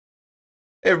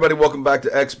Hey everybody, welcome back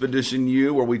to Expedition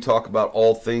U, where we talk about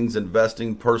all things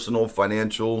investing, personal,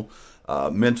 financial,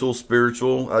 mental,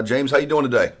 spiritual. James, how you doing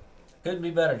today? Couldn't be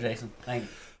better, Jason. Thank you.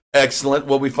 Excellent.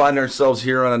 Well, we find ourselves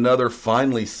here on another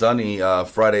finally sunny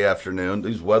Friday afternoon.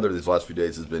 These weather these last few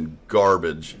days has been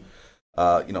garbage.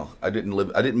 I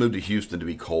didn't move to Houston to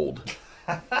be cold,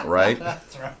 right?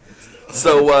 That's right.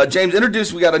 So, James,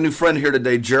 we got a new friend here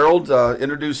today, Gerald.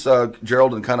 Introduce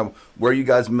Gerald and kind of where you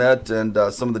guys met and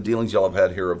some of the dealings y'all have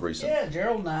had here of recent. Yeah,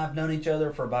 Gerald and I have known each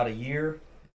other for about a year.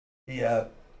 The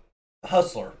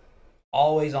hustler,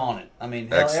 always on it. I mean,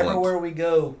 hell, Excellent. everywhere we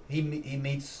go, he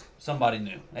meets somebody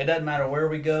new. It doesn't matter where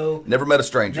we go. Never met a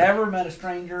stranger. Never met a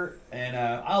stranger, and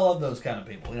I love those kind of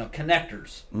people.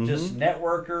 Connectors, just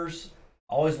networkers,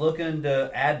 always looking to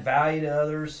add value to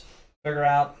others, figure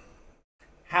out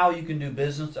how you can do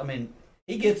business. I mean,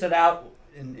 he gets it out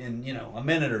in a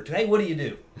minute or two. Hey, what do you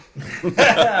do?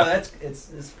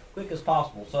 It's as quick as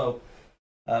possible. So,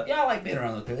 I like being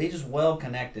around those people. He's just well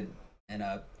connected. And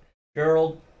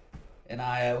Gerald and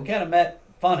I, we kind of met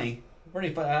funny,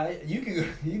 pretty funny. You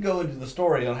can go into the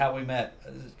story on how we met.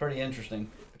 It's pretty interesting.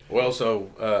 Well,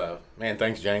 so man,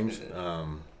 thanks, James. I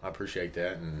appreciate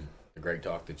that and the great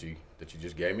talk that you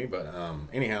just gave me. But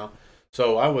anyhow,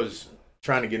 so I was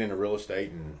trying to get into real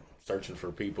estate and searching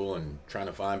for people and trying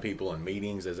to find people in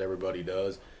meetings as everybody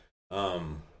does.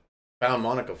 Found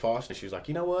Monica Foster. She was like,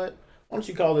 you know what? Why don't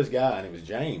you call this guy? And it was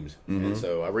James. And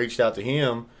so I reached out to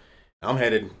him. I'm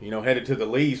headed to the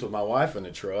lease with my wife in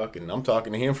the truck, and I'm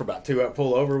talking to him for about 2 hours.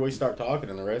 Pull over, we start talking,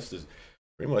 and the rest is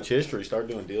pretty much history. Start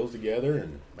doing deals together,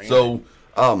 and man, So,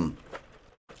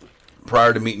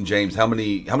 prior to meeting James, how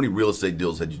many real estate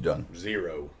deals had you done?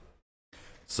 0.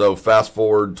 So fast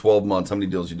forward 12 months, how many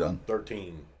deals you done?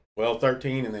 13. Well,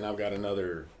 13, and then I've got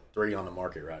another 3 on the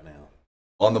market right now.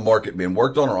 On the market being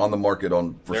worked on, or on the market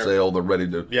for sale? They're ready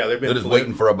to. Yeah, they've been They're just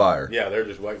waiting for a buyer. Yeah, they're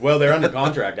just waiting. Well, they're under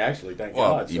contract actually. Thank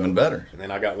Well, God. even better. And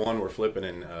then I got one we're flipping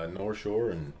in North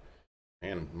Shore,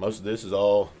 and most of this is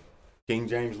all King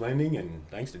James Lending. And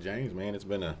thanks to James, man, it's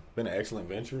been an excellent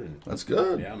venture. And That's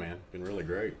good. yeah, man, been really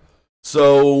great.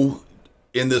 So,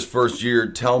 in this first year,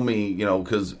 tell me,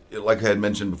 because like I had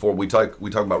mentioned before, we talk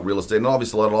about real estate, and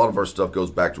obviously a lot of our stuff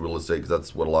goes back to real estate because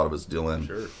that's what a lot of us deal in.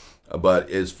 Sure. But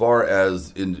as far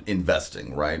as in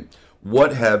investing, right?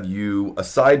 What have you,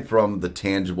 aside from the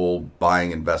tangible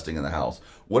buying, investing in the house,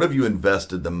 what have you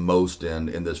invested the most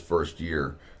in this first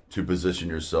year to position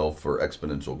yourself for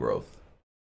exponential growth?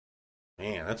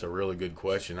 Man, that's a really good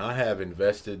question. I have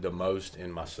invested the most in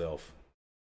myself.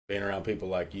 Being around people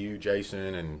like you,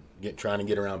 Jason, and trying to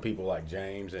get around people like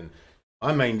James. And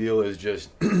my main deal is just,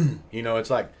 it's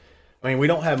like, we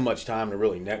don't have much time to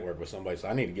really network with somebody, so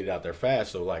I need to get it out there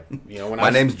fast. So, when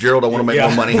My name's Gerald. I want to make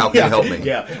more money. How can you help me?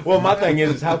 Yeah. Well, my thing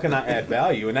is how can I add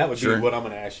value? And that would Sure. be what I'm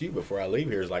going to ask you before I leave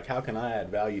here is how can I add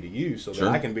value to you so that Sure.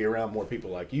 I can be around more people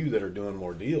like you that are doing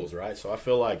more deals, right? So I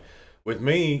feel like with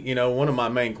me, one of my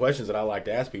main questions that I like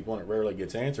to ask people, and it rarely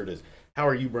gets answered, is how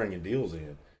are you bringing deals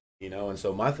in? And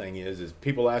so my thing is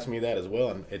people ask me that as well,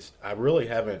 and I really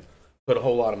haven't put a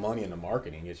whole lot of money into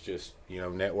marketing. It's just,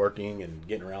 networking and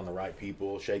getting around the right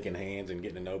people, shaking hands and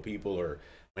getting to know people. Or,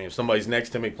 if somebody's next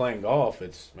to me playing golf,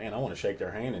 I want to shake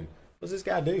their hand and what's this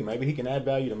guy do? Maybe he can add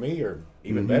value to me, or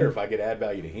even better if I could add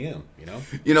value to him,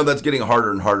 That's getting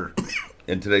harder and harder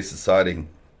in today's society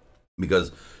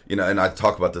because, and I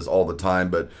talk about this all the time,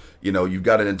 but, you've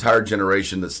got an entire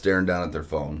generation that's staring down at their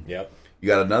phone. Yep. You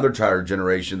got another entire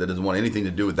generation that doesn't want anything to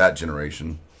do with that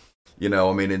generation. And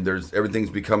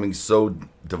everything's becoming so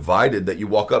divided that you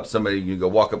walk up to somebody, you go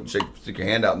walk up and stick your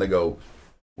hand out, and they go,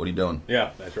 "What are you doing?"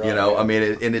 Yeah, that's right.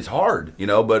 And it's hard,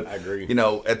 but I agree.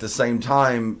 At the same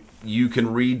time, you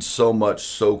can read so much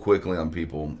so quickly on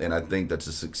people, and I think that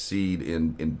to succeed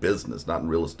in business, not in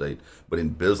real estate, but in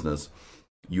business,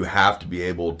 you have to be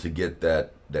able to get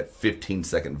that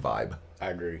 15-second vibe. I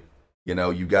agree. You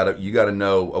gotta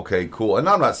know, okay, cool. And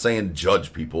I'm not saying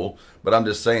judge people, but I'm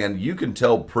just saying you can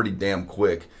tell pretty damn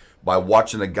quick by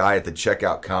watching a guy at the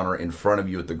checkout counter in front of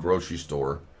you at the grocery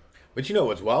store. But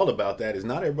what's wild about that is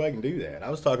not everybody can do that. I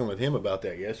was talking with him about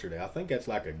that yesterday. I think that's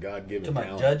like a God-given About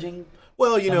talent. judging.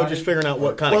 Well, somebody? just figuring out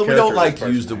what kind of Well, we character don't like this to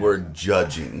use person the has. word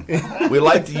judging. We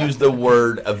like to use the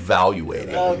word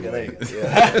evaluating. Okay.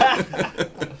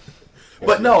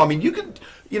 But no, you can,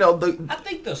 I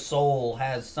think the soul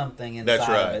has something inside That's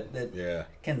right. of it that Yeah.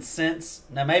 can sense.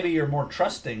 Now, maybe you're more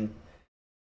trusting,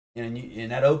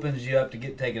 and that opens you up to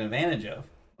get taken advantage of.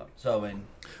 So,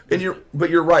 but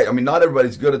you're right. Not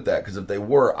everybody's good at that, because if they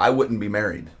were, I wouldn't be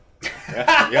married.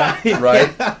 Yeah.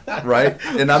 right.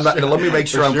 And I'm not. And let me make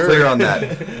sure I'm sure. clear on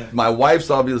that. My wife's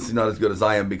obviously not as good as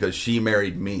I am because she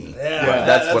married me. Yeah.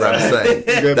 That's what I'm saying.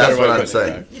 Good That's better way what to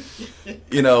I'm put it, saying.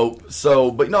 You know,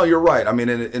 so, but no, you're right. I mean,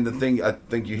 and the thing, I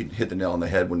think you hit the nail on the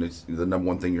head when it's the number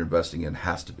one thing you're investing in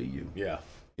has to be you. Yeah.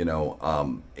 You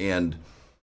know, and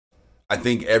I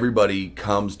think everybody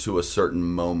comes to a certain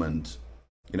moment.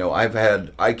 You know, I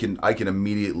can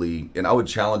immediately, and I would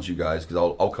challenge you guys because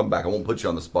I'll come back. I won't put you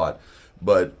on the spot,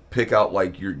 but pick out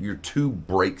like your two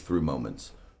breakthrough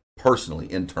moments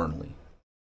personally, internally.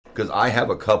 Because I have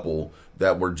a couple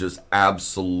that were just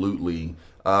absolutely,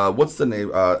 what's the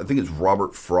name? I think it's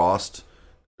Robert Frost.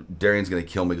 Darian's going to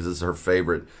kill me because this is her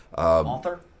favorite.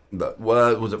 Author?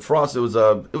 Was it Frost? It's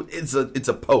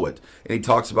a poet, and he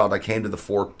talks about I came to the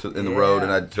fork in the road,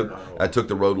 and I took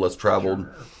the road less traveled.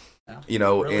 Yeah. You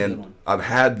know, Really good and one.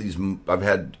 I've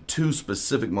had two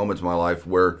specific moments in my life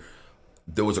where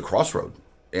there was a crossroad,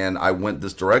 and I went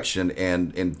this direction,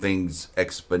 and things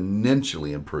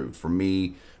exponentially improved for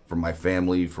me, for my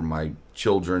family, for my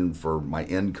children, for my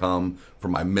income, for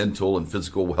my mental and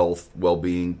physical health,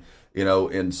 well-being. You know,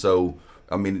 and so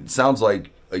I mean, it sounds like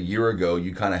a year ago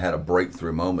you kind of had a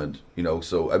breakthrough moment. You know,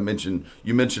 so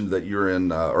you mentioned that you're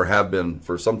in or have been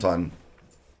for some time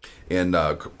in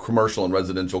commercial and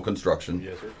residential construction.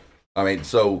 Yes, sir. I mean,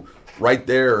 so right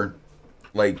there,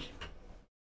 like,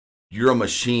 you're a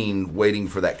machine waiting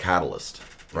for that catalyst,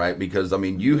 right? Because, I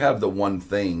mean, you have the one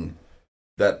thing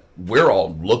that we're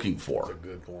all looking That's for. a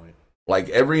good point. Like,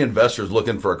 every investor is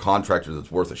looking for a contractor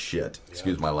that's worth a shit.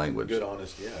 Excuse my language. Good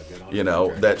honest, yeah. Good honest. You know,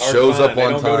 contract. that Hard shows to find. up They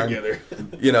on don't go time. together.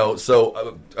 You know,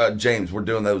 so, James, we're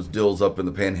doing those deals up in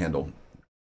the Panhandle.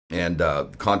 And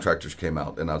contractors came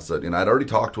out, and I said, and I'd already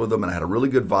talked with them, and I had a really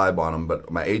good vibe on them. But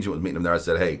my agent was meeting them there. I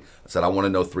said, hey, I want to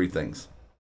know three things.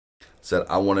 I said,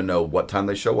 I want to know what time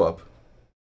they show up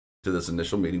to this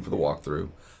initial meeting for the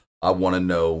walkthrough. I want to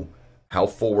know how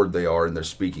forward they are in their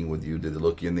speaking with you. Do they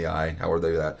look you in the eye? How are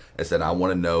they that? I said, I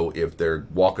want to know if they're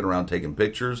walking around taking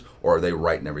pictures or are they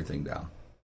writing everything down.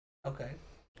 Okay.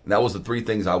 And that was the three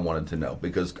things I wanted to know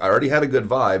because I already had a good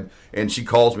vibe. And she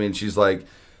calls me and she's like,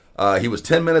 he was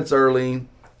 10 minutes early.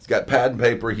 He's got pad and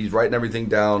paper. He's writing everything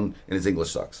down, and his English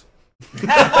sucks. Which They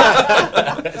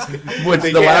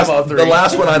the can't have all three.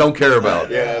 last one I don't care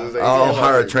about. Yeah, they can't I'll have all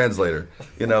hire a three. translator.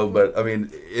 You know, but I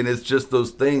mean, and it's just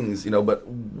those things. You know, but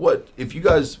what if you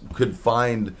guys could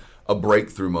find a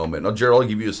breakthrough moment? Now, Gerald, I'll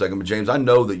give you a second, but James, I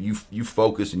know that you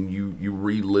focus and you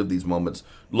relive these moments,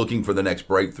 looking for the next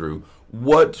breakthrough.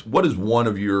 What is one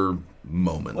of your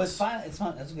moments? Well, it's fine. It's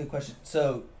fine. That's a good question.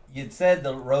 So you'd said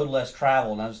the road less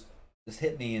traveled, and I was just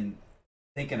hit me in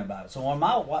thinking about it. So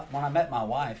when I met my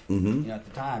wife, you know, at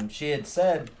the time, she had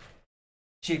said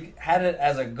she had it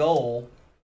as a goal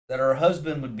that her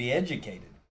husband would be educated.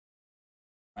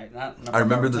 Right? I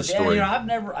remember this So, yeah, story. you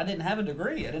know, I didn't have a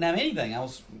degree. I didn't have anything. I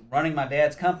was running my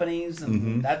dad's companies,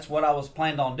 and that's what I was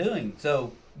planned on doing.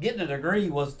 So getting a degree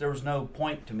there was no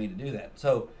point to me to do that.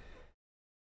 So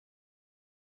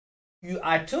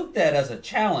I took that as a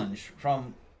challenge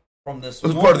from this. It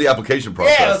was part of the application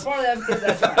process. Yeah, it was part of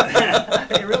that.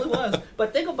 That's right. It really was.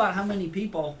 But think about how many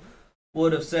people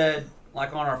would have said,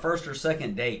 like on our first or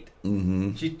second date,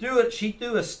 she threw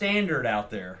a standard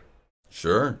out there,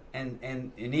 Sure.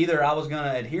 and either I was going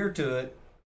to adhere to it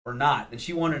or not, and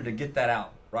she wanted to get that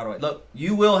out right away. Look,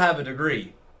 you will have a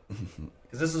degree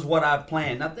because this is what I've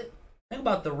planned. Now think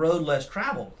about the road less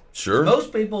traveled. Sure.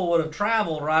 Most people would have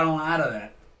traveled right on out of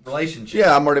that relationship.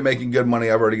 Yeah, I'm already making good money.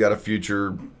 I've already got a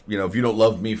future. You know, if you don't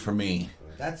love me for me,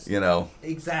 That's you know.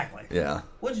 exactly. Yeah.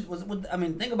 I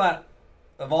mean, think about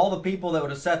of all the people that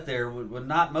would have sat there. Would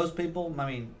not most people? I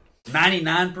mean,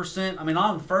 99%. I mean,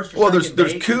 on the first or Well, second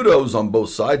there's date, kudos on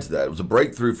both sides of that. It was a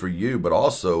breakthrough for you, but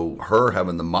also her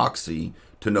having the moxie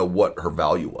to know what her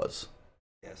value was,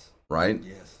 Yes. right?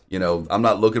 Yes. You know, I'm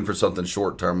not looking for something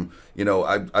short term. You know,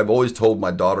 I've always told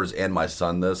my daughters and my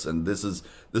son this, and this is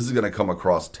going to come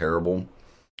across terrible.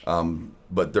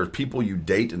 But there's people you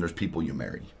date and there's people you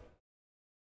marry,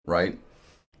 right?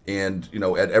 And you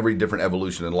know, at every different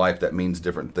evolution in life, that means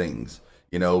different things.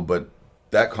 You know, but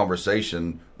that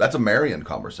conversation, that's a marrying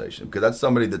conversation because that's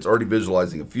somebody that's already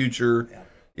visualizing a future. Yeah.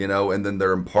 You know, and then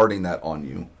they're imparting that on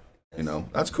you. You know,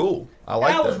 that's cool. I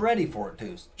like And I that. was ready for it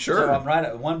too. Sure. So I'm right.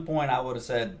 At one point, I would have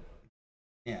said,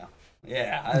 "Yeah,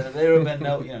 yeah." There would have been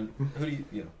no, who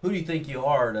do you think you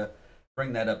are to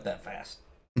bring that up that fast?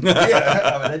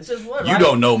 Yeah, I mean, it's just what You right?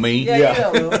 don't know me.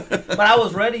 Yeah, you know, but I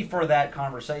was ready for that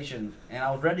conversation, and I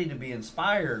was ready to be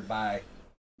inspired by.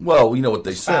 Well, you know what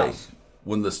they say. Spouse.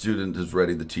 when the student is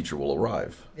ready, the teacher will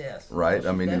arrive. Yes. Right.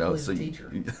 Well, I mean, she's definitely so the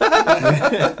teacher.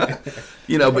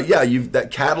 but yeah, you've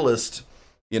that catalyst.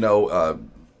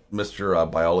 Mr.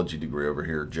 Biology degree over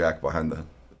here, Jack behind the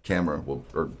camera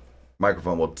or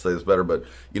microphone will say this better, but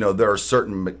there are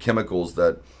certain chemicals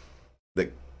that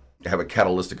have a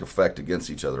catalytic effect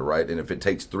against each other, right? And if it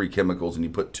takes 3 chemicals and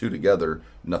you put 2 together,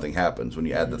 nothing happens. When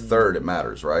you add the third, it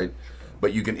matters, right?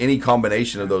 But any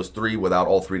combination of those 3 without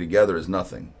all 3 together is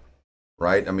nothing,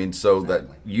 right? I mean, so that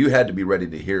you had to be ready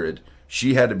to hear it.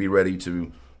 She had to be ready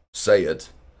to say it.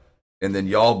 And then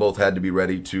y'all both had to be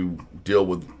ready to deal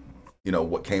with,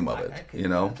 what came of it,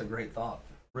 That's a great thought.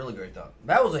 Really great thought.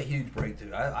 That was a huge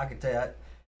breakthrough. I could tell you, it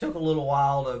took a little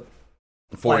while to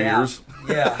 4 years.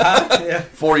 Yeah. Yeah.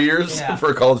 4 years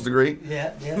for a college degree.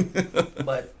 Yeah.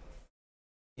 But,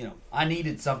 I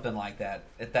needed something like that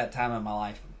at that time in my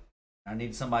life. I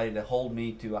needed somebody to hold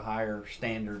me to a higher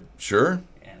standard. Sure.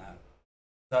 And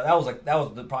so that was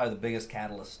probably the biggest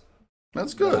catalyst.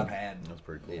 That's good. That I've had. That's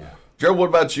pretty cool. Yeah. Gerald, what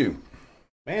about you?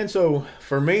 Man, so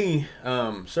for me,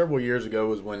 several years ago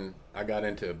was when I got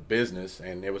into business,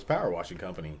 and it was power washing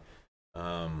company.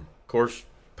 Of course,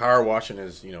 power washing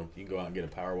is, you go out and get a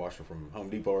power washer from Home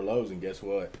Depot or Lowe's, and guess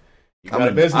what? You got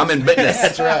a business. I'm in business.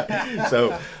 That's right.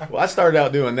 So, I started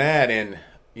out doing that, and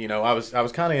I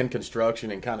was kind of in construction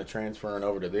and kind of transferring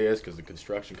over to this because the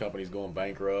construction company's going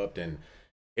bankrupt, and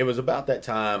it was about that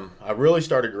time I really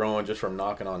started growing just from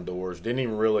knocking on doors. Didn't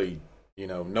even really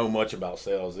know much about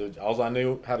sales. All I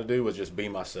knew how to do was just be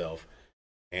myself,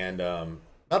 and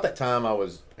about that time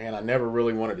I never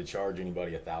really wanted to charge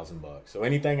anybody $1,000. So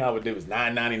anything I would do was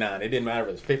 $9.99. It didn't matter if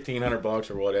it was $1,500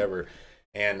 or whatever.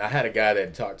 And I had a guy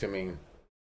that talked to me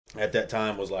at that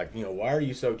time, was like, why are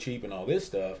you so cheap and all this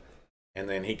stuff? And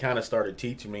then he kind of started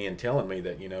teaching me and telling me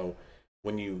that,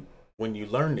 when you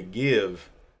learn to give,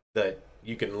 that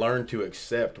you can learn to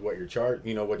accept what you're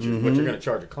what you're going to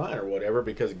charge a client or whatever,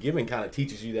 because giving kind of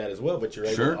teaches you that as well, but you're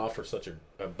able to offer such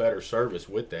a better service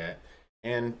with that.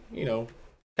 And,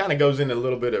 kind of goes into a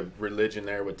little bit of religion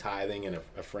there with tithing, and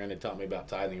a friend had taught me about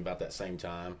tithing about that same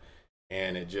time,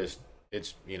 and it's just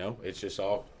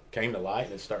all came to light,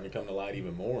 and it's starting to come to light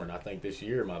even more. And I think this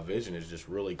year my vision is just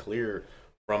really clear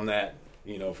from that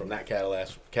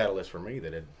catalyst for me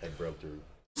that had broke through.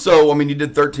 So, I mean, you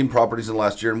did 13 properties in the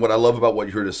last year, and what I love about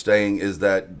what you're just saying is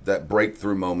that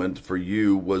breakthrough moment for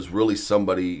you was really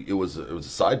somebody. It was a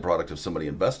side product of somebody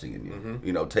investing in you.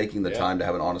 Mm-hmm. Taking the time to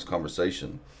have an honest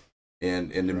conversation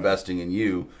and investing in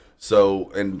you.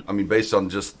 So, and I mean, based on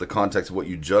just the context of what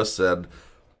you just said,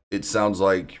 it sounds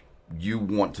like you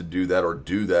want to do that or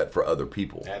do that for other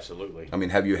people. Absolutely. I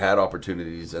mean, have you had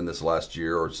opportunities in this last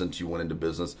year or since you went into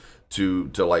business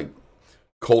to like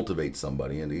cultivate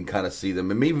somebody and kind of see them,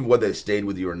 and maybe whether they stayed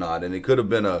with you or not? And it could have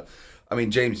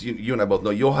been James, you and I both know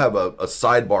you'll have a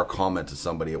sidebar comment to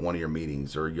somebody at one of your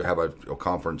meetings, or you have a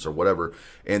conference or whatever,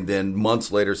 and then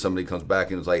months later somebody comes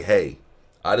back and is like, hey,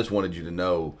 I just wanted you to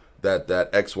know that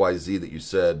XYZ that you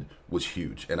said was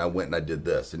huge, and I went and I did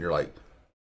this. And you're like,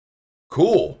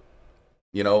 cool.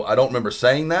 I don't remember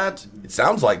saying that. It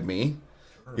sounds like me,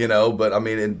 but I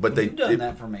mean, but You've done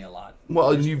that for me a lot.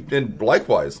 Well, and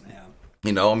likewise. Yeah.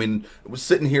 I mean, I was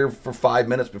sitting here for 5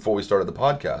 minutes before we started the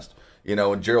podcast,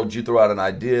 and Gerald, you throw out an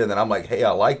idea, and then I'm like, hey,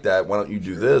 I like that. Why don't you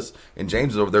do this? And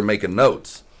James is over there making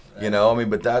notes,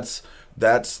 but that's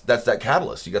that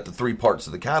catalyst. You got the 3 parts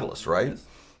of the catalyst, right? Yes.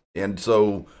 And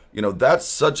so, that's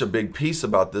such a big piece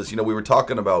about this. We were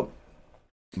talking about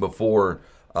before,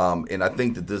 and I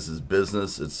think that this is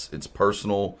business. It's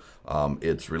personal.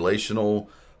 It's relational.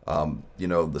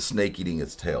 The snake eating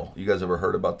its tail. You guys ever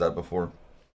heard about that before?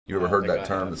 You ever heard that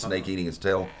term, the snake eating its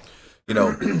tail?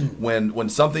 When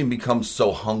something becomes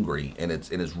so hungry and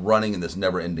it's running in this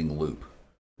never-ending loop,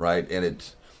 right? And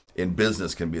it's in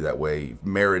business can be that way,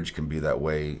 marriage can be that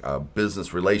way,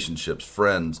 business relationships,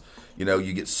 friends.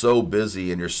 You get so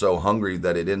busy and you're so hungry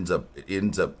that it ends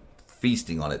up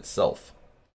feasting on itself,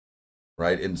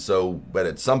 right? And so, but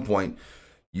at some point,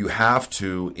 you have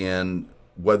to,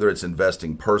 whether it's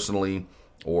investing personally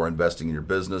or investing in your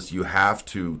business, you have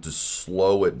to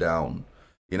slow it down.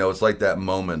 It's like that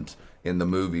moment in the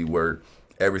movie where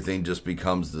everything just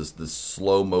becomes this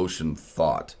slow motion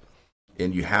thought.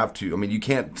 And you have to, you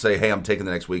can't say, hey, I'm taking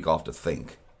the next week off to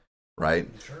think, right?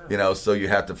 Sure. So you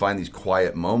have to find these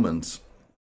quiet moments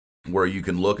where you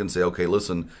can look and say, okay,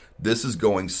 listen, this is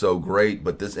going so great,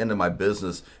 but this end of my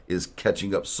business is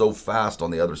catching up so fast on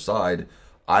the other side.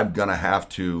 I'm going to have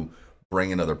to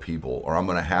bring in other people, or I'm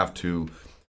going to have to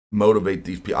motivate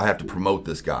these people. I have to promote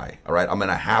this guy. All right. I'm going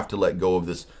to have to let go of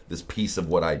this piece of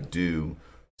what I do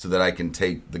so that I can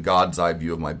take the God's eye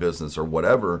view of my business or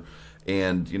whatever.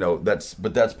 And, that's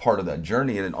part of that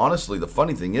journey. And honestly, the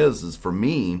funny thing is for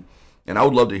me, and I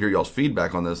would love to hear y'all's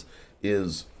feedback on this,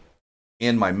 is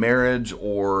in my marriage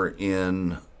or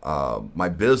in my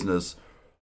business,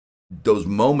 those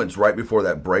moments right before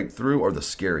that breakthrough are the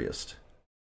scariest.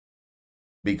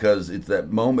 Because it's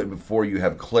that moment before you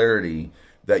have clarity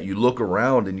that you look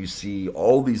around and you see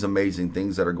all these amazing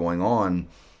things that are going on,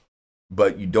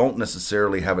 but you don't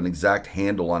necessarily have an exact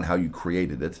handle on how you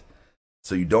created it.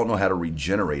 So you don't know how to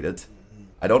regenerate it.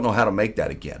 I don't know how to make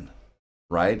that again,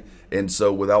 right? And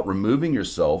so without removing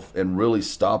yourself and really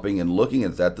stopping and looking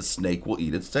at that, the snake will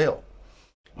eat its tail.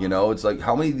 It's like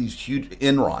how many of these huge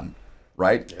Enron,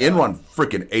 right? Yeah. Enron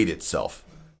freaking ate itself.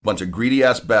 Bunch of greedy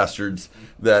ass bastards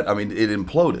that, it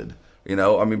imploded,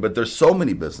 but there's so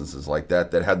many businesses like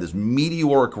that had this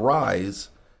meteoric rise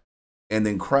and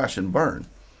then crash and burn,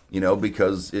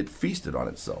 because it feasted on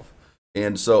itself.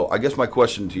 And so I guess my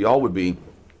question to y'all would be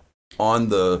on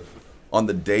the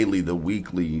daily, the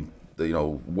weekly,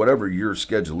 whatever your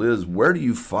schedule is, where do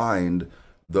you find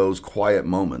those quiet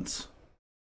moments?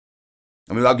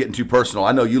 Without getting too personal,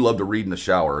 I know you love to read in the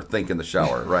shower, or think in the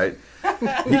shower, right?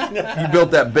 You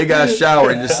built that big ass shower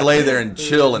and just lay there and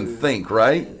chill and think,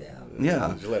 right?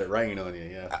 Yeah. Just let it rain on you,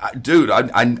 yeah. Dude,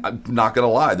 I'm not gonna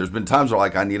lie. There's been times where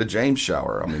I need a James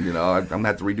shower. I'm gonna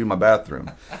have to redo my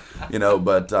bathroom,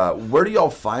 But where do y'all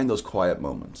find those quiet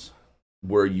moments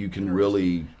where you can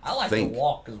really? I like think? to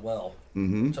walk as well.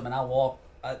 Mm-hmm. So I walk.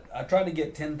 I try to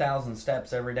get 10,000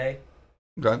 steps every day.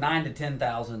 Okay. 9 to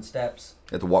 10,000 steps.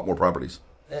 You have to walk more properties.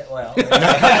 Well, but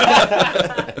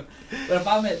if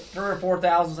I'm at 3,000 or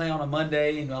 4,000, say on a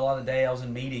Monday, a lot of day I was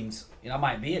in meetings, I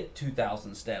might be at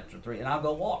 2,000 steps or 3, and I'll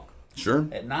go walk. Sure.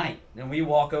 At night, and we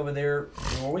walk over there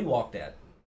where we walked at,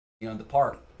 the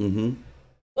park. Mm-hmm.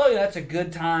 Well, that's a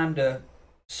good time to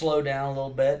slow down a little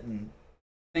bit and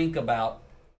think about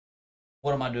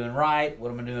what am I doing right, what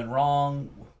am I doing wrong,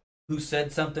 who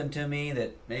said something to me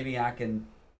that maybe I can,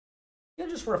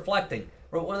 just reflecting.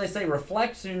 What do they say?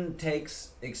 Reflection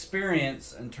takes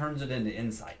experience and turns it into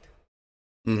insight.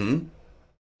 Mm-hmm.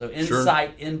 So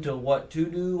insight into what to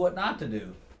do, what not to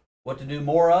do, what to do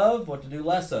more of, what to do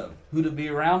less of, who to be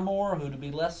around more, who to be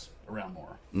less around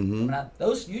more. Mm-hmm.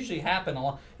 Those usually happen a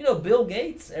lot. Bill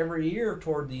Gates every year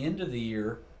toward the end of the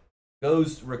year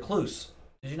goes recluse.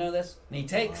 Did you know this? And he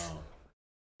takes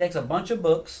a bunch of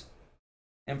books,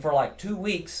 and for like 2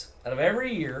 weeks out of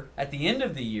every year, at the end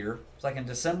of the year, it's like in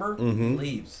December, mm-hmm. he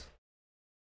leaves.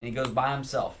 And he goes by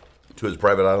himself. To his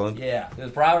private island? Yeah, to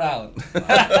his private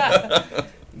island.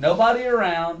 Nobody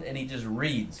around, and he just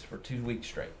reads for 2 weeks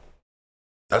straight.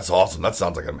 That's awesome. That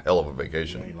sounds like a hell of a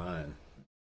vacation. You ain't lying.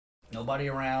 Nobody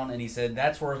around, and he said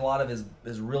that's where a lot of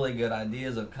his really good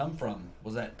ideas have come from,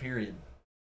 was that period.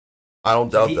 I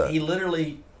don't doubt that. He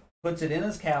literally puts it in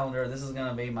his calendar, this is going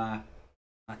to be my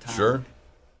time. Sure.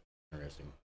 Interesting.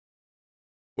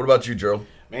 What about you, Gerald?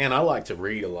 Man, I like to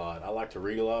read a lot.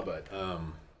 But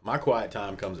my quiet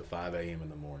time comes at 5 a.m. in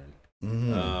the morning.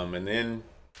 Mm-hmm. And then,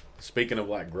 speaking of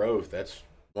like growth, that's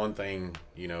one thing,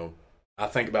 I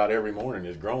think about every morning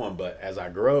is growing. But as I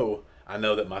grow, I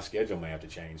know that my schedule may have to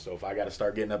change. So if I got to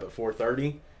start getting up at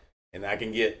 4:30 and I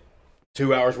can get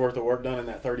 2 hours worth of work done in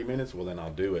that 30 minutes, well, then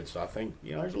I'll do it. So I think,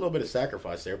 there's a little bit of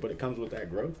sacrifice there, but it comes with that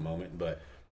growth moment. But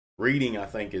reading, I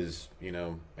think, is, you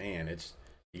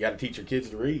got to teach your kids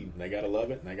to read. They got to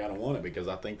love it and they got to want it, because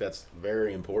I think that's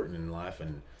very important in life.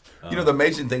 And the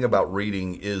amazing thing about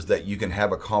reading is that you can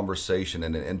have a conversation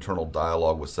and an internal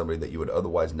dialogue with somebody that you would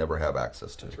otherwise never have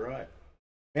access to. That's right.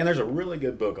 And there's a really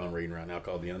good book on reading right now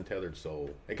called The Untethered Soul.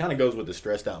 It kind of goes with the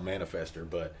Stressed Out Manifester,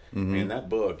 but man, that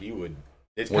book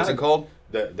What's it called?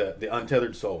 The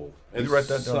Untethered Soul. Did you write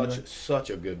that down? Such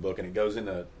a good book, and it goes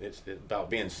into it's about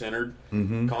being centered,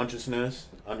 consciousness,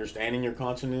 understanding your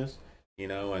consciousness.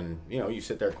 You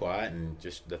sit there quiet and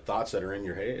just the thoughts that are in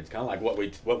your head. It's kind of like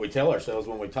what we tell ourselves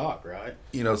when we talk, right?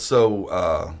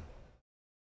 So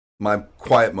my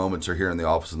quiet moments are here in the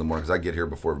office in the morning because I get here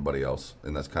before everybody else,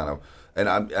 and that's kind of. And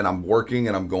I'm working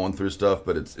and I'm going through stuff,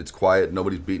 but it's quiet.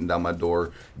 Nobody's beating down my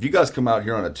door. If you guys come out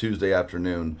here on a Tuesday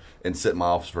afternoon and sit in my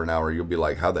office for an hour, you'll be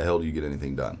like, how the hell do you get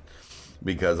anything done?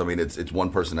 Because it's one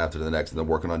person after the next, and they're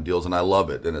working on deals, and I love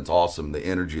it, and it's awesome. The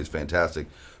energy is fantastic,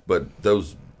 but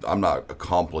I'm not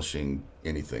accomplishing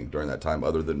anything during that time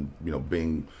other than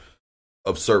being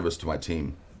of service to my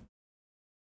team.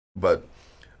 But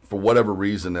for whatever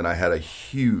reason, and I had a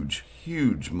huge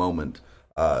moment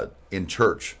in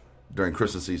church during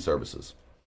Christmas Eve services,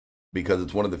 because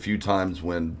it's one of the few times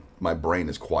when my brain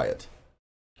is quiet,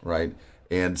 right?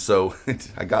 And so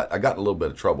I got a little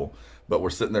bit of trouble but we're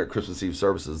sitting there at Christmas Eve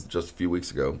services just a few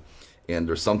weeks ago, and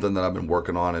there's something that I've been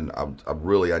working on, and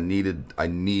I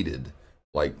needed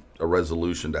like a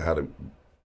resolution to how to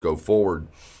go forward,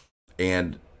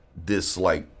 and this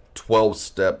like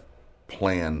 12-step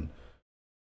plan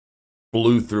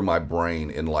blew through my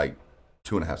brain in like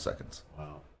 2.5 seconds.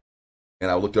 Wow. And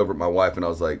I looked over at my wife and I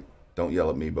was like, don't yell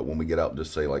at me, but when we get out,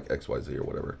 just say like XYZ or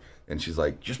whatever. And she's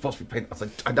like, you're supposed to be paying. I was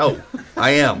like, I know,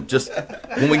 I am. Just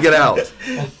when we get out,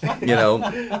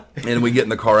 and we get in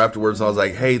the car afterwards, and I was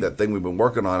like, hey, that thing we've been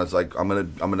working on, it's like, I'm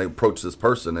gonna approach this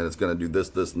person, and it's gonna do this,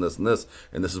 this, and this, and this,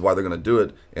 and this is why they're gonna do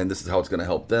it, and this is how it's gonna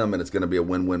help them, and it's gonna be a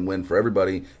win-win-win for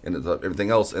everybody, and it's everything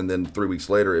else. And then 3 weeks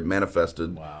later, it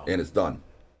manifested, and it's done.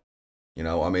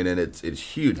 I mean, and it's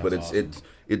huge. That's but awesome.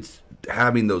 It's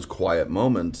having those quiet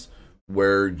moments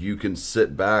where you can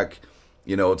sit back.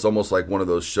 It's almost like one of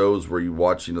those shows where you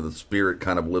watch, the spirit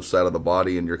kind of lifts out of the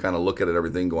body, and you're kind of looking at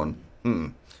everything going,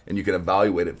 and you can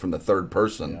evaluate it from the third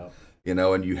person,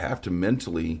 and you have to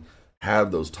mentally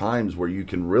have those times where you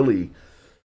can really,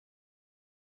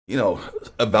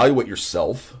 evaluate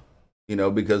yourself,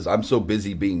 because I'm so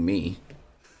busy being me,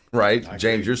 right?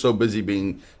 James, you're so busy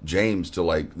being James to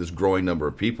like this growing number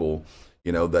of people,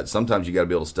 that sometimes you got to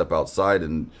be able to step outside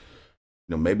and,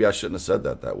 maybe I shouldn't have said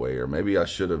that way, or maybe I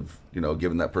should have,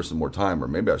 given that person more time, or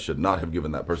maybe I should not have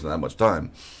given that person that much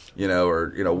time,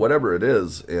 or, whatever it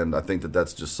is. And I think that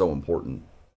that's just so important.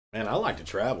 Man, I like to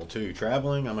travel too.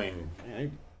 Traveling, I mean, there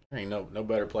ain't no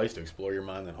better place to explore your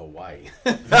mind than Hawaii.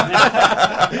 You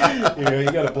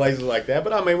go to places like that.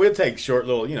 But I mean, we'll take short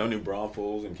little, New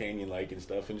Braunfels and Canyon Lake and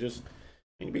stuff, and just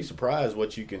you'd be surprised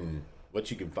what you can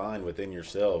find within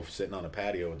yourself, sitting on a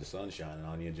patio with the sun shining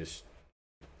on you, just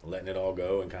letting it all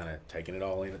go and kind of taking it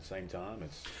all in at the same time.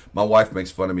 My wife makes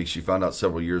fun of me. She found out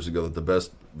several years ago that the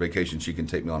best vacation she can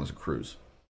take me on is a cruise.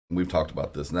 And we've talked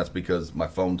about this, and that's because my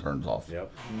phone turns off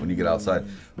when you get outside.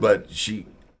 But she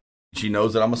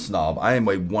knows that I'm a snob. I am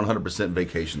a 100%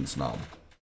 vacation snob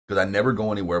because I never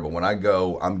go anywhere. But when I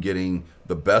go, I'm getting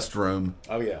the best room.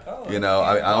 Oh, yeah.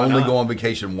 I only go on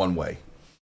vacation one way.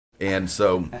 And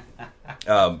so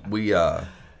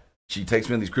she takes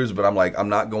me on these cruises, but I'm like, I'm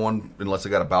not going unless I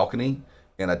got a balcony,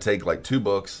 and I take like 2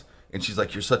 books, and she's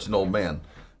like, you're such an old man.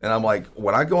 And I'm like,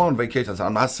 when I go on vacation, I said,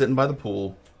 I'm not sitting by the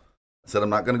pool. I said, I'm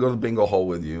not going to go to the bingo hole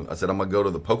with you. I said, I'm going to go to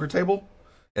the poker table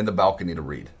and the balcony to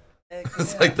read.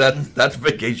 It's like that's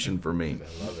vacation for me.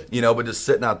 I love it. But just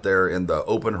sitting out there in the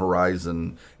open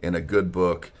horizon in a good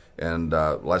book. And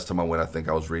last time I went, I think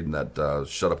I was reading that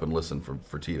Shut Up and Listen for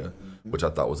Fertitta, which I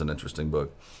thought was an interesting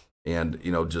book. And,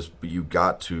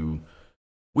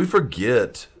 we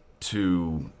forget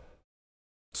to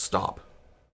stop,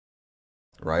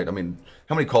 right? I mean,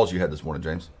 how many calls you had this morning,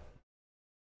 James?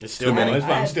 It's still going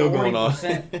on. I'm still going on.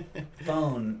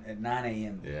 Phone at 9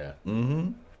 a.m. Yeah.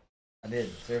 Mm-hmm. I did.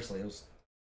 Seriously, it was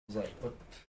like, what?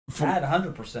 I had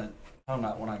 100% phone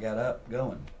out when I got up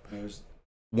going.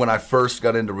 When I first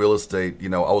got into real estate, I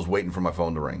was waiting for my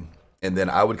phone to ring. And then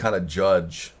I would kind of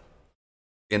judge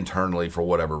internally for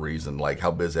whatever reason, like how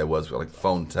busy I was with like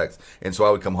phone text. And so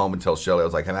I would come home and tell Shelly, I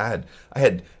was like, I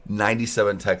had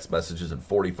 97 text messages and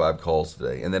 45 calls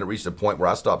today. And then it reached a point where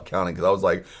I stopped counting because I was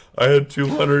like, I had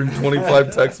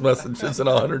 225 text messages and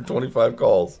 125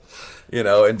 calls,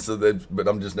 and so but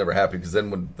I'm just never happy because then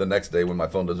when the next day when my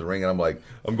phone doesn't ring and I'm like,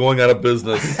 I'm going out of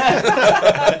business.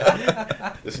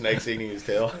 The snake's eating his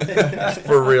tail.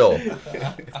 For real.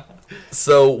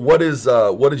 So what is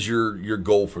your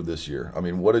goal for this year? I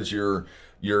mean, what is your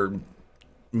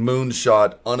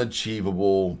moonshot,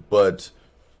 unachievable but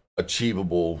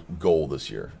achievable goal this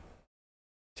year?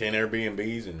 10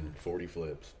 Airbnbs and 40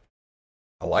 flips.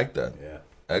 I like that. Yeah.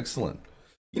 Excellent.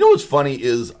 What's funny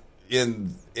is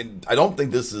I don't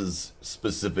think this is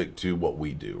specific to what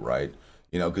we do, right?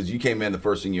 Because you came in, the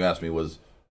first thing you asked me was,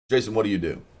 Jason, what do you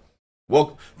do?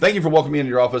 Well, thank you for welcoming me into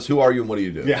your office. Who are you and what do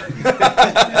you do? Yeah.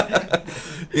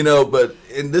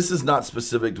 And this is not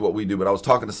specific to what we do, but I was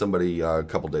talking to somebody a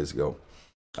couple days ago,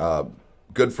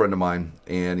 good friend of mine,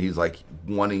 and he's like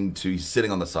he's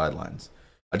sitting on the sidelines.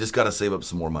 I just got to save up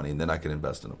some more money and then I can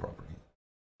invest in a property.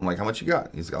 I'm like, how much you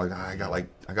got? He's like, I got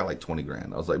like 20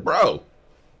 grand. I was like, bro,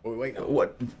 wait, no.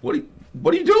 what are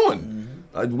you doing?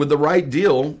 Mm-hmm. With the right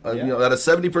deal, at a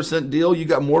 70% deal, you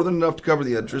got more than enough to cover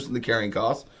the interest and the carrying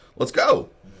costs. Let's go.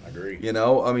 I agree.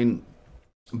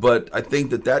 But I think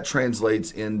that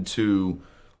translates into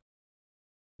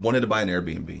wanting to buy an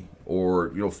Airbnb or,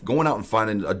 going out and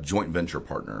finding a joint venture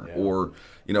partner or,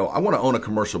 I want to own a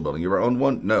commercial building. You ever owned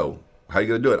one? No. How are you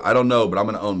going to do it? I don't know, but I'm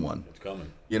going to own one. It's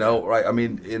coming. Right? I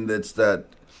mean, and it's that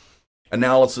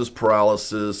analysis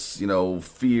paralysis,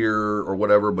 fear or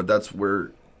whatever, but that's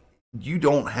where you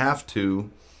don't have to,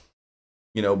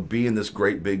 be in this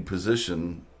great big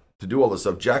position to do all this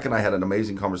stuff. Jack and I had an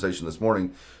amazing conversation this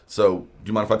morning. So, do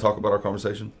you mind if I talk about our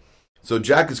conversation? So,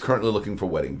 Jack is currently looking for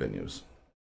wedding venues.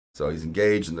 So, he's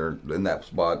engaged and they're in that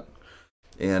spot.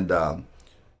 And,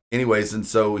 anyways, and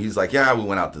so he's like, yeah, we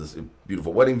went out to this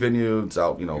beautiful wedding venue. It's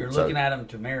out, You're looking at him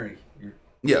to marry.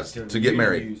 Yes, to get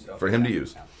married, for him to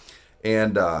use.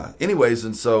 And, anyways,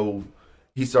 and so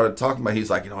he started talking about,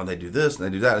 he's like, and they do this and they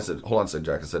do that. I said, hold on a second,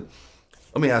 Jack. I said,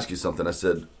 let me ask you something. I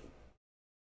said,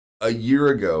 a year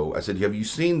ago, I said, have you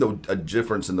seen a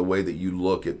difference in the way that you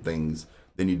look at things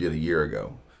than you did a year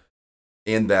ago?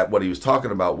 And that what he was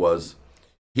talking about was,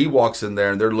 he walks in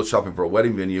there and they're shopping for a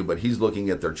wedding venue, but he's looking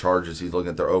at their charges. He's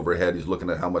looking at their overhead. He's looking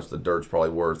at how much the dirt's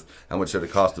probably worth, how much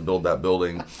it cost to build that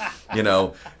building,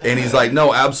 And he's like,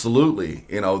 no, absolutely.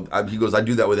 He goes, I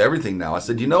do that with everything now. I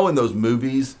said, in those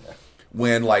movies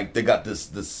when like they got this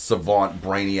savant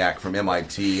brainiac from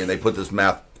MIT and they put this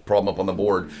math problem up on the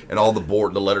board and all the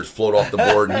letters float off the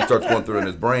board and he starts going through in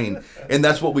his brain. And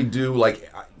that's what we do. Like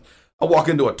I walk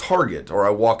into a Target or I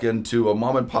walk into a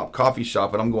mom and pop coffee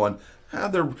shop and I'm going,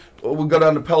 we go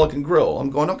down to Pelican Grill. I'm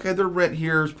going, okay, their rent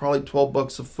here is probably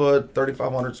 $12 a foot,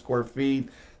 3,500 square feet.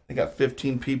 They got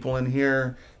 15 people in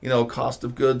here. Cost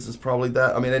of goods is probably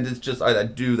that. I mean, it's just, I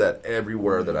do that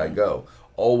everywhere that I go.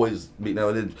 Always,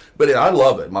 but I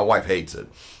love it. My wife hates it.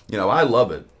 I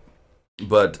love it.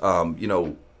 But,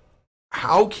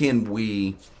 how can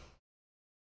we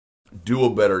do a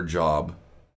better job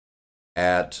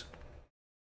at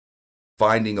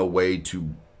finding a way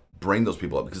to bring those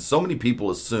people up? Because so many people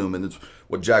assume, and it's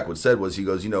what Jack would said was, he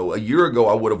goes, a year ago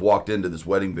I would have walked into this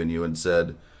wedding venue and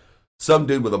said, some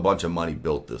dude with a bunch of money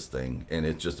built this thing, and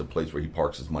it's just a place where he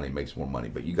parks his money, makes more money,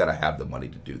 but you got to have the money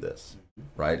to do this,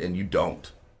 right? And you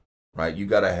don't, right? You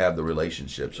got to have the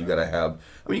relationships. You got to have,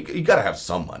 you got to have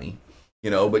some money,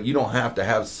 but you don't have to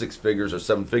have 6 figures or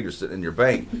 7 figures sitting in your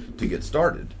bank to get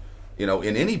started,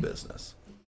 in any business.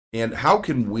 And how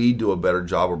can we do a better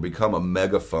job or become a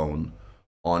megaphone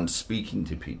on speaking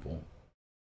to people?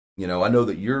 I know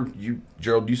that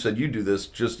Gerald, you said you do this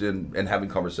just in having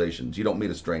conversations. You don't meet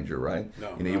a stranger, right?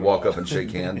 No. You walk up and shake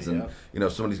hands and,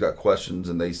 somebody's got questions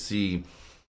and they see,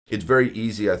 it's very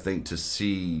easy, I think, to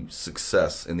see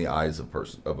success in the eyes of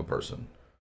a person,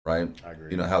 right? I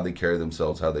agree. How they carry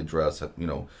themselves, how they dress,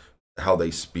 how they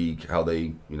speak, how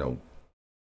they,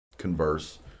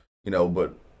 converse,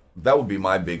 but that would be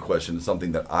my big question. It's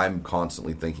something that I'm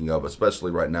constantly thinking of, especially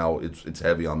right now. It's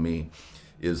heavy on me.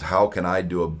 Is how can I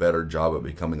do a better job at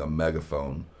becoming a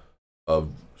megaphone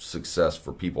of success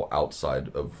for people outside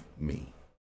of me?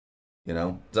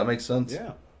 Does that make sense?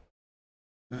 Yeah.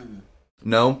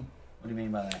 No? What do you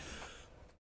mean by that?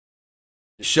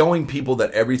 Showing people that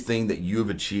everything that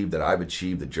you've achieved, that I've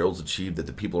achieved, that Gerald's achieved, that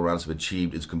the people around us have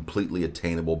achieved is completely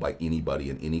attainable by anybody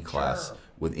in any class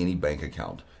with any bank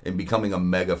account, and becoming a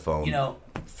megaphone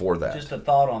for that. Just a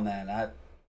thought on that.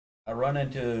 I run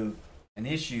into an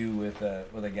issue with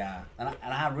a guy, and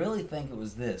I really think it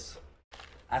was this.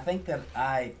 I think that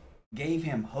I gave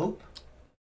him hope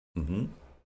and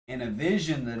a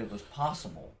vision that it was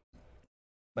possible,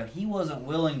 but he wasn't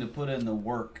willing to put in the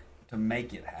work to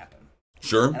make it happen.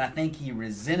 Sure. And I think he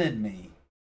resented me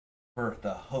for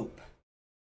the hope.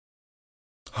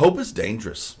 Hope is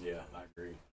dangerous. Yeah, I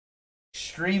agree.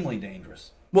 Extremely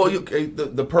dangerous. Well,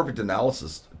 the perfect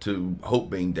analysis to hope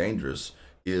being dangerous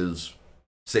is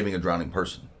saving a drowning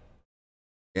person.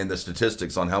 And the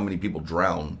statistics on how many people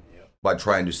drown by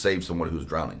trying to save someone who's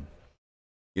drowning.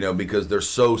 Because they're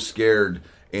so scared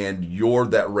and you're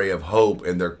that ray of hope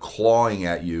and they're clawing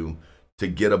at you to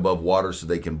get above water so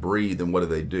they can breathe. And what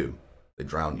do? They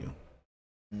drown you.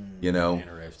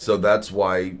 So that's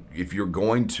why if you're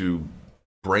going to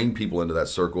bring people into that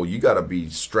circle, you got to be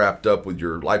strapped up with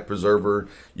your life preserver.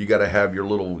 You got to have your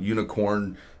little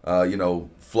unicorn,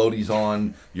 floaties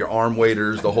on, your arm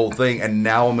waders, the whole thing. And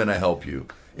now I'm going to help you.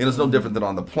 And it's no different than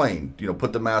on the plane.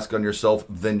 Put the mask on yourself,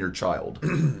 then your child.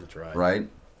 That's right. Right?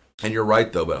 And you're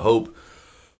right, though. But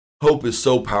hope is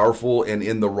so powerful and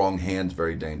in the wrong hands,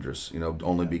 very dangerous.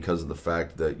 Only because of the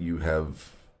fact that you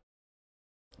have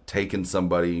taken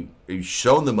somebody, you've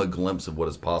shown them a glimpse of what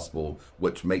is possible,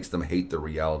 which makes them hate the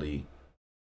reality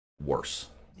worse.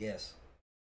 Yes.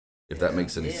 If that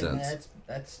makes any sense.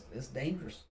 Man, it's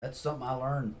dangerous. That's something I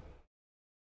learned.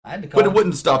 I had to. But it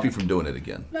wouldn't stop you from doing it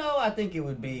again. No, I think it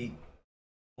would be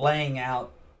laying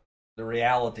out the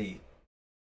reality.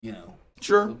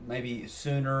 Sure. Maybe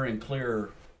sooner and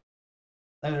clearer.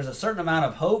 And there's a certain amount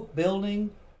of hope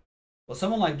building. Well,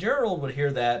 someone like Gerald would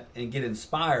hear that and get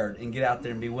inspired and get out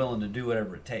there and be willing to do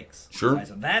whatever it takes. Sure. Right?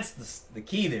 So that's the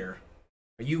key there.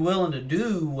 Are you willing to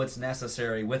do what's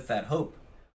necessary with that hope?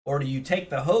 Or do you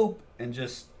take the hope and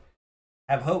just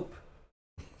have hope?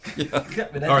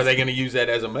 Or are they going to use that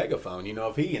as a megaphone? You know,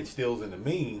 if he instills into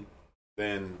me,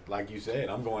 then, like you said,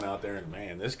 I'm going out there and,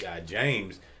 man, this guy,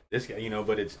 James, this guy, you know,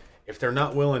 but it's, if they're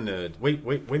not willing to, we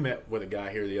met with a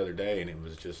guy here the other day, and it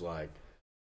was just like,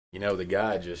 you know, the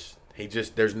guy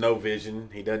there's no vision.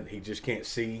 He just can't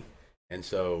see. And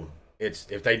so it's,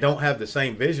 if they don't have the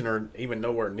same vision or even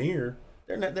nowhere near,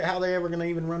 how are they ever going to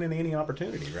even run into any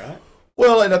opportunity, right?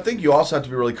 Well, and I think you also have to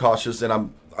be really cautious. And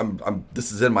I'm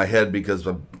this is in my head because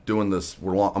I'm doing this.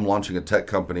 I'm launching a tech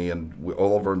company, and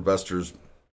all of our investors.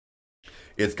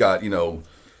 It's got, you know,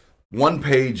 1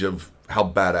 page of how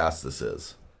badass this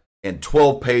is, and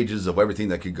 12 pages of everything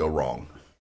that could go wrong.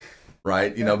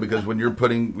 Right? You know, because when you're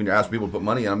asking people to put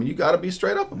money on them, you got to be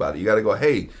straight up about it. You got to go,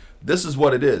 hey, this is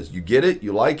what it is. You get it?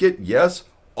 You like it? Yes?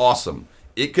 Awesome.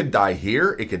 It could die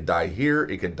here. It could die here.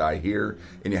 It could die here.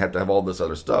 And you have to have all this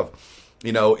other stuff.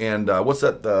 You know, and what's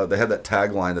that? They have that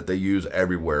tagline that they use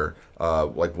everywhere.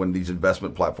 Like when these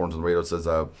investment platforms on the radio says,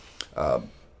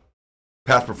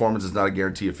 past performance is not a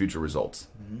guarantee of future results.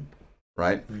 Mm-hmm.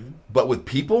 Right? Mm-hmm. But with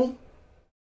people,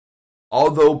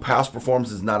 although past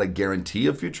performance is not a guarantee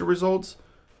of future results,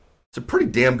 it's a pretty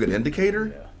damn good indicator.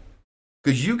 Yeah.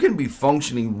 Because you can be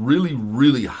functioning really,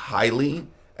 really highly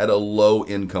at a low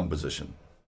income position.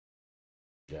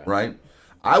 Yeah. Right?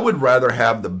 I would rather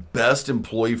have the best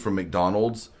employee from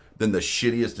McDonald's than the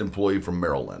shittiest employee from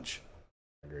Merrill Lynch.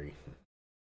 I agree.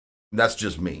 That's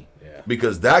just me. Yeah.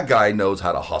 Because that guy knows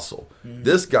how to hustle. Mm-hmm.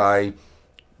 This guy,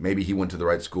 maybe he went to the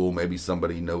right school, maybe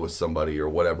somebody knows somebody or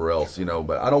whatever else, you know,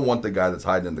 but I don't want the guy that's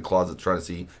hiding in the closet trying to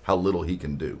see how little he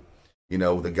can do. You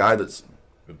know, the guy that's,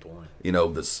 good point, you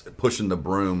know, that's pushing the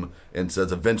broom and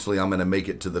says, eventually I'm going to make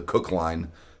it to the cook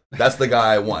line. That's the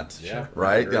guy I want, yeah,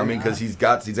 right? I mean, because he's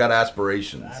got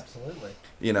aspirations. Absolutely.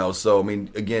 You know, so I mean,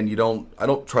 again, I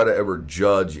don't try to ever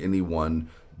judge anyone,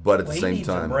 but at the same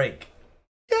time, he needs a break.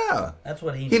 Yeah, that's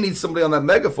what he needs somebody on that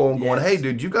megaphone going, "Hey,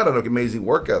 dude, you got an amazing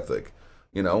work ethic.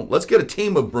 You know, let's get a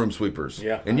team of broom sweepers,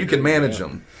 and you can manage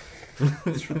them."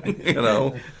 That's right. You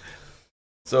know.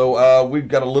 So we've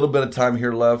got a little bit of time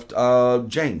here left.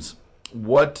 James,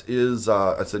 what is?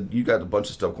 I said you got a bunch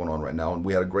of stuff going on right now, and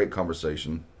we had a great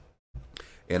conversation.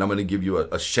 And I'm going to give you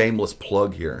a shameless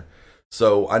plug here.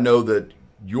 So I know that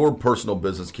your personal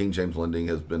business, King James Lending,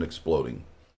 has been exploding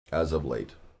as of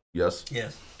late. Yes?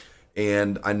 Yes.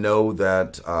 And I know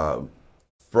that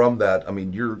from that, I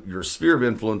mean, your sphere of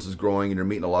influence is growing and you're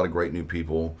meeting a lot of great new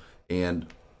people. And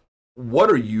what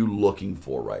are you looking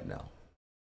for right now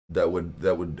that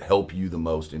would help you the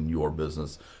most in your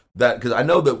business? Because I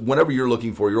know that whenever you're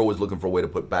always looking for a way to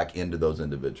put back into those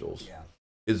individuals. Yeah.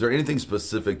 Is there anything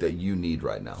specific that you need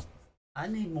right now? I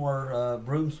need more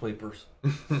broom sweepers.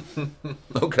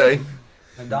 Okay.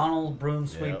 McDonald's broom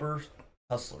sweepers,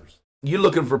 hustlers. You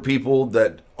looking for people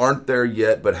that aren't there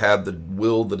yet, but have the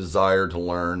will, the desire to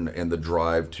learn, and the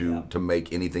drive to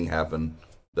make anything happen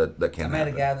that can happen. I met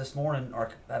a guy this morning, or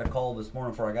had a call this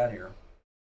morning before I got here.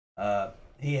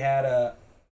 He had a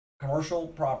commercial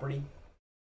property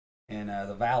in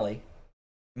the Valley,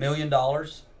 $1 million,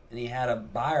 and he had a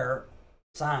buyer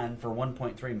signed for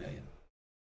 $1.3 million.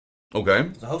 Okay.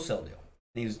 It's a wholesale deal.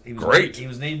 He was great. He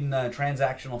was needing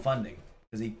transactional funding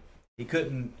because he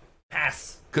couldn't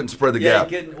pass. Couldn't spread the gap.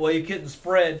 He couldn't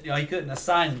spread. You know, he couldn't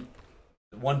assign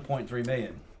 $1.3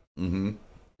 million. Mm-hmm.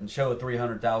 And show a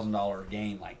 $300,000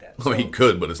 gain like that. So, he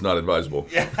could, but it's not advisable.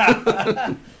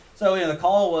 Yeah. So the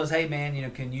call was, hey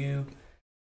man, can you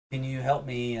help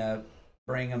me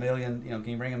bring $1 million? Can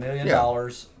you bring $1 million?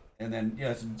 And then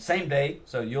it's the same day,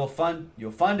 so you'll fund it,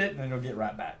 and then you'll get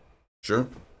right back. Sure.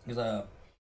 He's a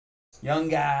young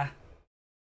guy,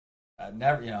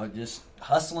 never just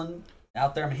hustling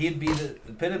out there. I mean, he'd be the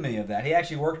epitome of that. He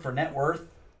actually worked for Net Worth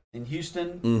in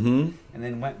Houston, and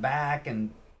then went back and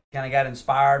kind of got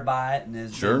inspired by it,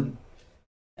 and so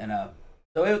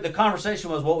the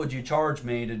conversation was, what would you charge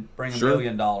me to bring $1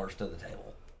 million to the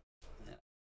table?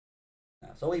 Yeah.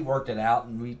 So we worked it out,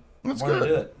 and we're going to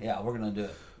do it. Yeah, we're going to do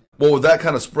it. Well, with that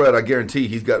kind of spread, I guarantee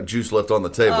he's got juice left on the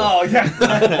table. Oh,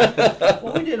 yeah.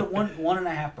 Well, we did a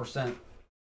 1.5%.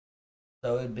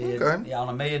 So it'd be, on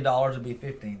 $1 million, it'd be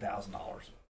 $15,000.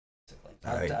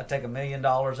 I take $1 million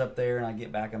up there, and I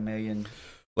get back $1 million.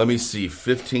 Let me see,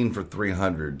 15 for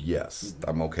 300. Yes,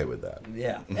 I'm okay with that.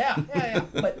 Yeah.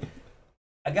 But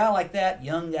a guy like that,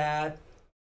 young guy,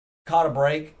 caught a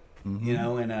break,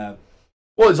 and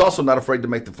well, he's also not afraid to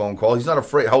make the phone call. He's not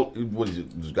afraid. What is he?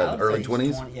 He's got early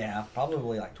 20s? Yeah,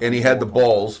 probably like 20. And he had the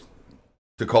balls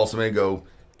to call somebody and go,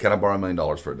 can I borrow $1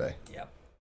 million for a day? Yep.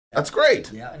 That's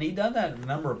great. Yeah, and he done that to a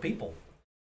number of people.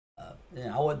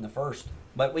 I wasn't the first,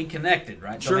 but we connected,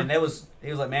 right? So, Sure. I mean, he was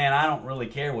like, man, I don't really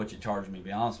care what you charge me, to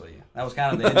be honest with you. That was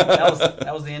kind of the end,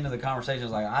 that was the end of the conversation. It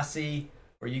was like, I see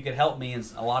where you could help me in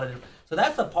a lot of different. So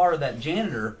that's the part of that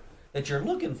janitor that you're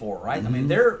looking for, right? I mean,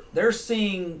 they're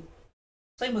seeing,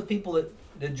 same with people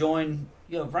that join,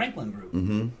 Franklin Group.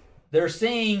 Mm-hmm. They're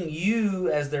seeing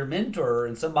you as their mentor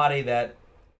and somebody that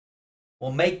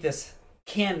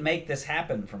can make this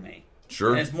happen for me.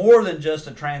 Sure. And it's more than just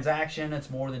a transaction. It's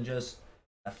more than just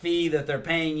a fee that they're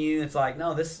paying you. It's like,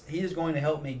 no, he is going to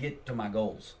help me get to my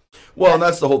goals. Well, and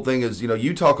that's the whole thing is,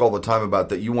 you talk all the time about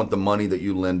that you want the money that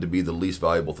you lend to be the least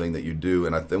valuable thing that you do.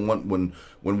 And I think when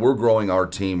we're growing our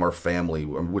team, our family,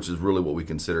 which is really what we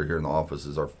consider here in the office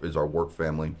is our work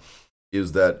family,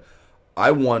 is that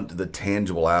I want the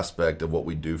tangible aspect of what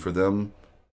we do for them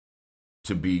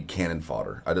to be cannon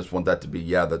fodder. I just want that to be,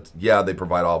 they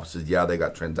provide offices, they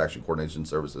got transaction coordination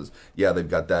services, they've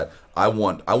got that. I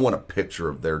want a picture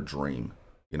of their dream.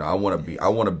 I want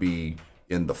to be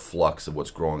in the flux of what's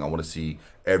growing. I want to see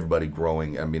everybody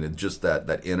growing. I mean, it's just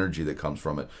that energy that comes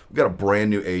from it. We've got a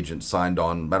brand new agent signed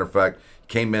on. Matter of fact,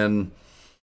 came in.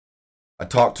 I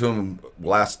talked to him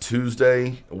last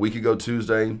Tuesday, a week ago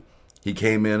Tuesday. He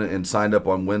came in and signed up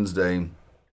on Wednesday.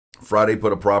 Friday,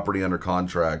 put a property under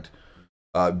contract.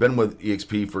 Been with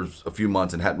EXP for a few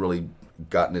months and hadn't really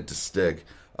gotten it to stick.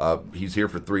 He's here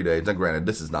for 3 days. Now, granted,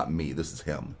 this is not me. This is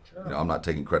him. Sure. I'm not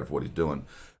taking credit for what he's doing.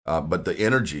 But the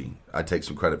energy, I take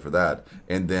some credit for that.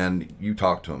 And then you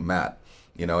talk to him, Matt.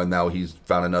 And now he's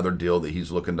found another deal that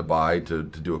he's looking to buy to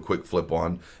do a quick flip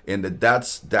on. And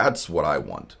that's what I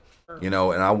want. Sure.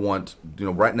 And I want,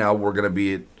 right now we're going to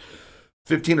be at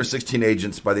 15 or 16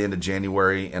 agents by the end of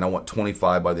January, and I want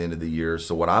 25 by the end of the year.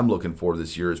 So what I'm looking for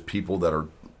this year is people I'm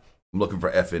looking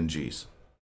for FNGs,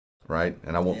 right?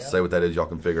 And I won't say what that is. Y'all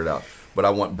can figure it out. But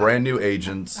I want brand new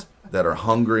agents that are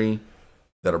hungry,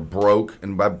 that are broke.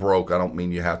 And by broke, I don't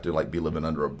mean you have to be living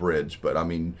under a bridge, but I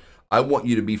mean, I want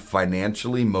you to be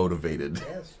financially motivated.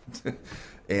 Yes.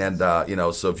 And,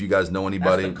 so if you guys know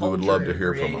anybody, we would love to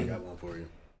hear from them. Got one for you.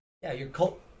 Yeah,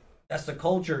 that's the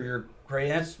culture you're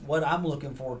creating. That's what I'm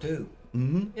looking for too.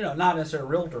 Mm-hmm. Not necessarily a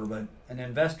realtor, but an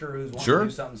investor who's wanting to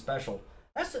do something special.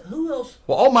 Who else?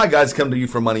 Well, all my guys come to you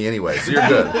for money anyway, so you're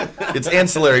good. It's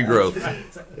ancillary growth.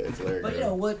 But you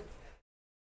know what?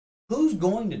 Who's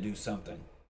going to do something?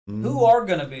 Mm-hmm. Who are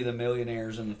going to be the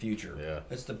millionaires in the future? Yeah.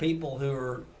 It's the people who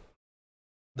are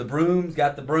the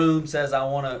broom, says I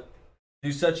want to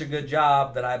do such a good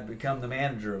job that I become the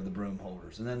manager of the broom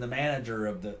holders. And then the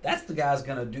manager that's the guy's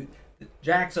going to do, the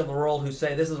Jacks of the world who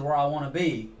say, this is where I want to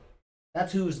be.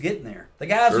 That's who's getting there. The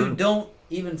guys who don't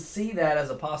even see that as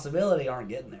a possibility aren't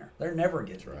getting there. They're never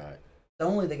getting there. Right. It's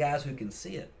only the guys who can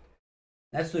see it.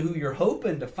 That's who you're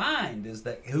hoping to find, is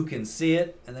that who can see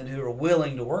it and then who are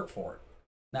willing to work for it.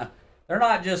 Now, they're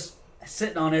not just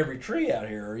sitting on every tree out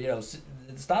here.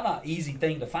 It's not an easy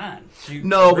thing to find. Do you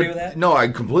agree with that? No, I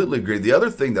completely agree. The other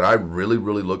thing that I really,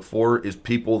 really look for is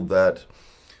people that,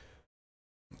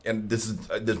 and this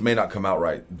may not come out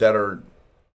right, that are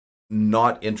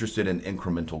not interested in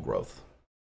incremental growth.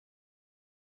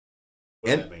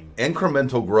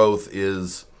 Incremental growth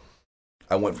is,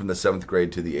 I went from the 7th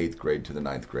grade to the 8th grade to the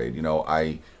 9th grade.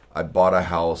 I bought a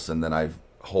house and then I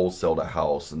wholesaled a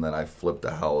house and then I flipped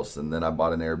a house and then I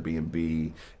bought an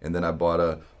Airbnb and then I bought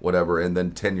a whatever, and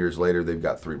then 10 years later they've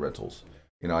got 3 rentals.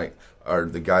 Or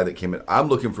the guy that came in, I'm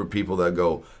looking for people that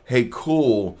go, hey,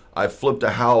 cool, I flipped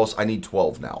a house, I need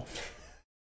 12 now.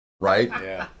 Right?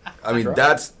 Yeah. I mean,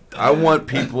 I want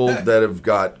people that have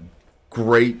got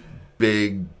great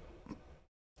big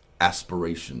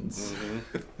aspirations.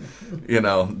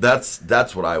 Mm-hmm.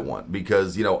 That's what I want,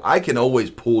 because I can always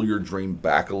pull your dream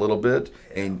back a little bit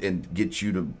and get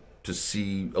you to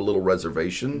see a little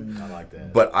reservation. I like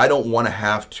that. But I don't want to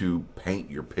have to paint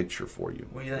your picture for you.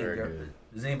 What do you think?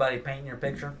 Is anybody painting your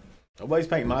picture? Nobody's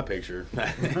painting my picture.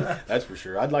 That's for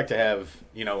sure. I'd like to have,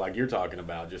 like you're talking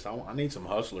about, just I need some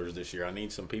hustlers this year. I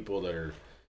need some people that are,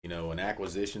 an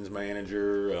acquisitions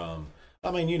manager.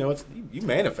 It's you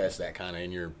manifest that kind of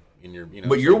in your.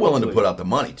 But you're willing to put out the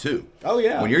money too. Oh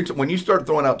yeah. When you start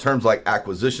throwing out terms like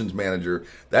acquisitions manager,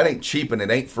 that ain't cheap and it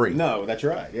ain't free. No, that's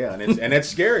right. Yeah, and it's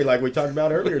scary, like we talked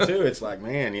about earlier too. It's like,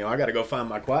 man, I got to go find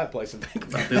my quiet place and think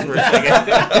about this for a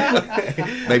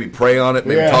second. Maybe pray on it.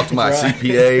 Maybe talk to my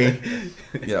CPA.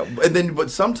 But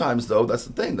sometimes though, that's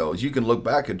the thing though, is you can look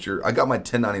back at I got my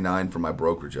 1099 from my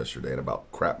brokerage yesterday and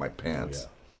about crap my pants. Oh, yeah.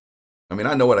 I mean,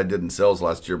 I know what I did in sales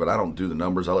last year, but I don't do the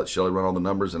numbers. I let Shelly run all the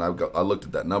numbers, and I looked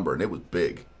at that number, and it was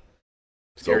big.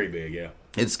 Scary big, yeah.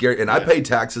 It's scary. And I pay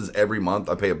taxes every month.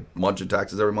 I pay a bunch of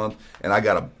taxes every month, and I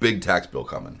got a big tax bill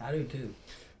coming. I do too.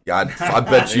 Yeah, I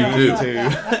bet you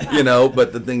do. You know,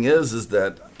 but the thing is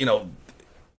that, you know,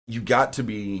 you got to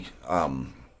be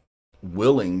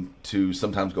willing to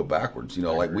sometimes go backwards. You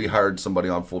know, like we hired somebody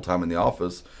on full time in the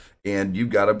office, and you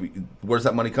got to be, where's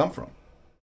that money come from?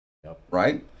 Yep.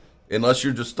 Right? Unless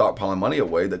you're just stockpiling money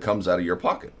away that comes out of your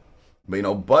pocket. But, you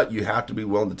know, but you have to be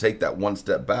willing to take that one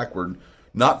step backward,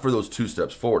 not for those 2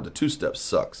 steps forward. The 2 steps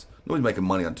sucks. Nobody's making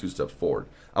money on 2 steps forward.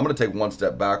 I'm going to take 1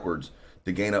 step backwards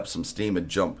to gain up some steam and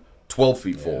jump 12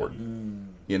 feet forward.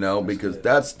 You know, because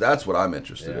that's what I'm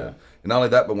interested in. And not only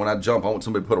that, but when I jump, I want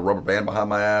somebody to put a rubber band behind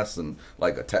my ass and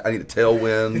like I need a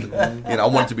tailwind. You know, I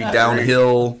want it to be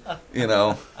downhill. You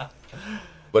know.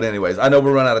 But anyways, I know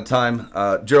we're running out of time.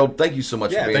 Gerald, thank you so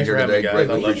much for being here today.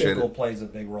 Greatly appreciate The vehicle it. plays a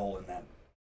big role in that.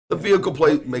 The vehicle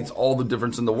play makes all the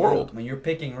difference in the world. I mean, you're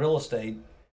picking real estate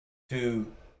to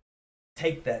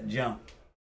take that jump.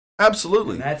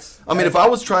 Absolutely. I mean, if I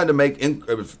was trying to make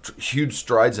huge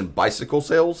strides in bicycle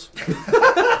sales,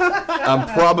 I'm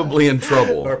probably in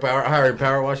trouble. Or hiring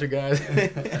power washer guys.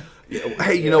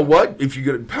 Hey, you know what? If you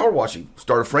get power washing,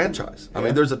 start a franchise. I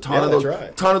mean, there's a ton of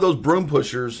those, ton of those broom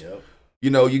pushers. Yep. You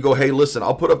know, you go, hey, listen,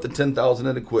 I'll put up the $10,000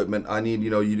 in equipment. I need,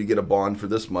 you know, you to get a bond for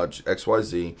this much,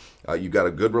 XYZ. You got a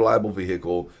good, reliable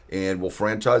vehicle, and we'll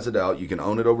franchise it out. You can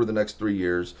own it over the next 3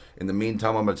 years. In the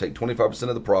meantime, I'm going to take 25%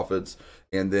 of the profits,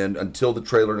 and then until the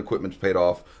trailer and equipment's paid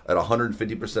off at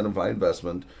 150% of my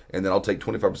investment, and then I'll take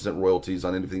 25% royalties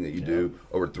on anything that you do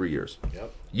over 3 years.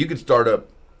 Yep. You could start up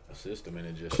A system and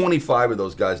it just 25 of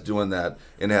those guys doing that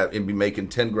and be making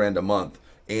 $10,000 a month,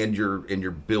 and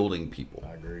you're building people.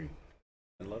 I agree.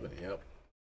 I love it. Yep.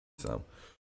 So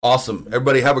awesome.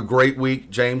 Everybody have a great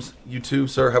week. James, you too,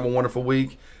 sir. Have a wonderful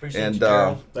week. Appreciate you,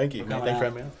 Gerald. Thank you. Thanks for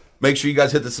having me on. Make sure you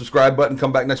guys hit the subscribe button.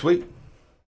 Come back next week.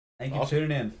 Thank you for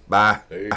tuning in. Bye. Hey.